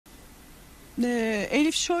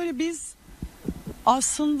Elif, şöyle, biz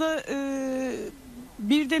aslında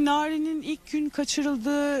bir de Narin'in ilk gün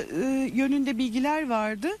kaçırıldığı yönünde bilgiler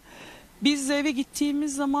vardı. Biz eve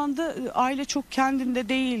gittiğimiz zaman da aile çok kendinde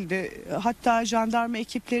değildi. Hatta jandarma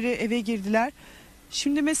ekipleri eve girdiler.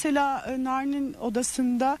 Şimdi mesela Narin'in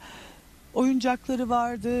odasında oyuncakları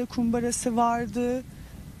vardı, kumbarası vardı,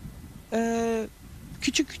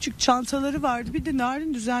 küçük küçük çantaları vardı. Bir de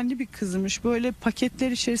Narin düzenli bir kızmış. Böyle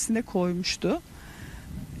paketler içerisinde koymuştu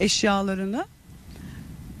eşyalarını.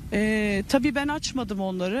 Tabii ben açmadım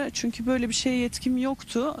onları. Çünkü böyle bir şeye yetkim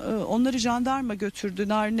yoktu. Onları jandarma götürdü.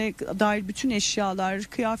 Narin'e dair bütün eşyalar,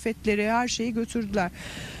 kıyafetleri, her şeyi götürdüler.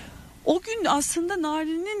 O gün aslında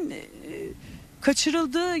Narin'in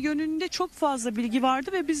kaçırıldığı yönünde çok fazla bilgi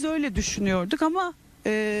vardı ve biz öyle düşünüyorduk ama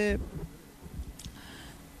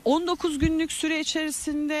 19 günlük süre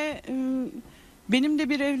içerisinde benim de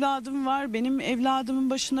bir evladım var. Benim evladımın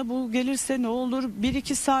başına bu gelirse ne olur?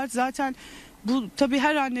 1-2 saat zaten bu tabii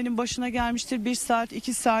her annenin başına gelmiştir. 1 saat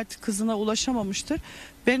 2 saat kızına ulaşamamıştır.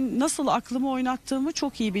 Ben nasıl aklımı oynattığımı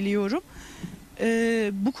çok iyi biliyorum.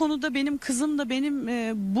 Bu konuda benim kızım da benim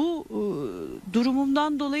bu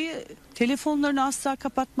durumumdan dolayı telefonlarını asla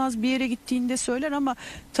kapatmaz, bir yere gittiğinde söyler ama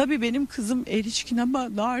tabii benim kızım erişkin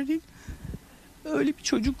ama Narin öyle bir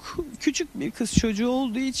çocuk, küçük bir kız çocuğu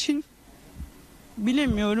olduğu için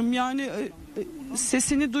bilemiyorum yani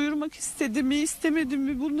sesini duyurmak istedi mi istemedi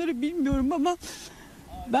mi bunları bilmiyorum ama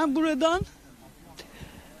ben buradan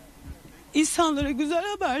İnsanlara güzel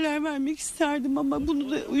haberler vermek isterdim ama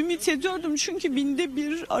bunu da ümit ediyordum çünkü binde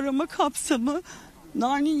bir arama kapsamı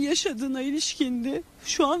Narin'in yaşadığına ilişkindi.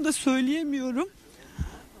 Şu anda söyleyemiyorum.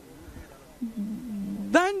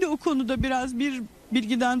 Ben de o konuda biraz bir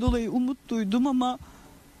bilgiden dolayı umut duydum ama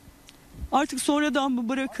artık sonradan mı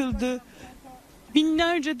bırakıldı?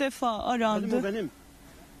 Binlerce defa arandı.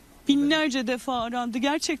 Binlerce defa arandı.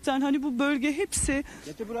 Gerçekten hani bu bölge hepsi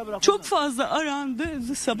çok fazla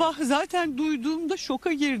arandı. Sabah zaten duyduğumda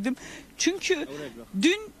şoka girdim. Çünkü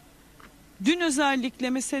dün özellikle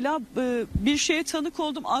mesela bir şeye tanık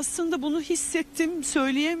oldum. Aslında bunu hissettim,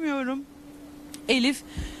 söyleyemiyorum. Elif,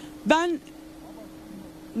 ben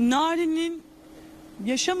Narin'in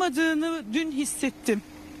yaşamadığını dün hissettim.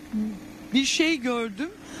 Bir şey gördüm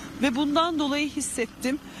ve bundan dolayı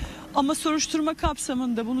hissettim. Ama soruşturma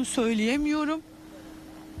kapsamında bunu söyleyemiyorum.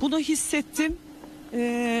 Bunu hissettim.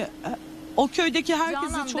 O köydeki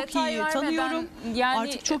herkesi Canan, çok iyi tanıyorum. Yani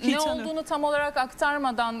artık çok iyi ne tanıyorum. olduğunu tam olarak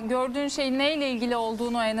aktarmadan gördüğün şey neyle ilgili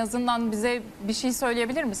olduğunu en azından bize bir şey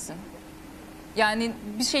söyleyebilir misin? Yani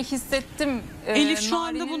bir şey hissettim. Elif, şu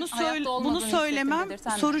anda bunu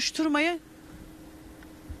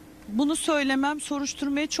söylemem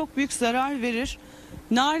soruşturmaya çok büyük zarar verir.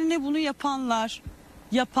 Narin'e bunu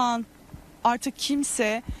yapan artık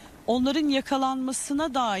kimse, onların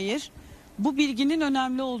yakalanmasına dair bu bilginin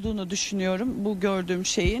önemli olduğunu düşünüyorum, bu gördüğüm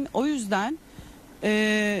şeyin. O yüzden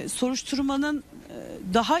soruşturmanın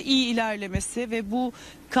daha iyi ilerlemesi ve bu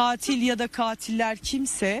katil ya da katiller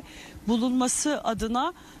kimse bulunması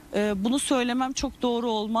adına bunu söylemem çok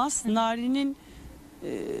doğru olmaz. Narin'in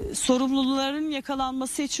sorumluların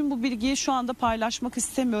yakalanması için bu bilgiyi şu anda paylaşmak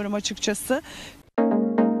istemiyorum açıkçası.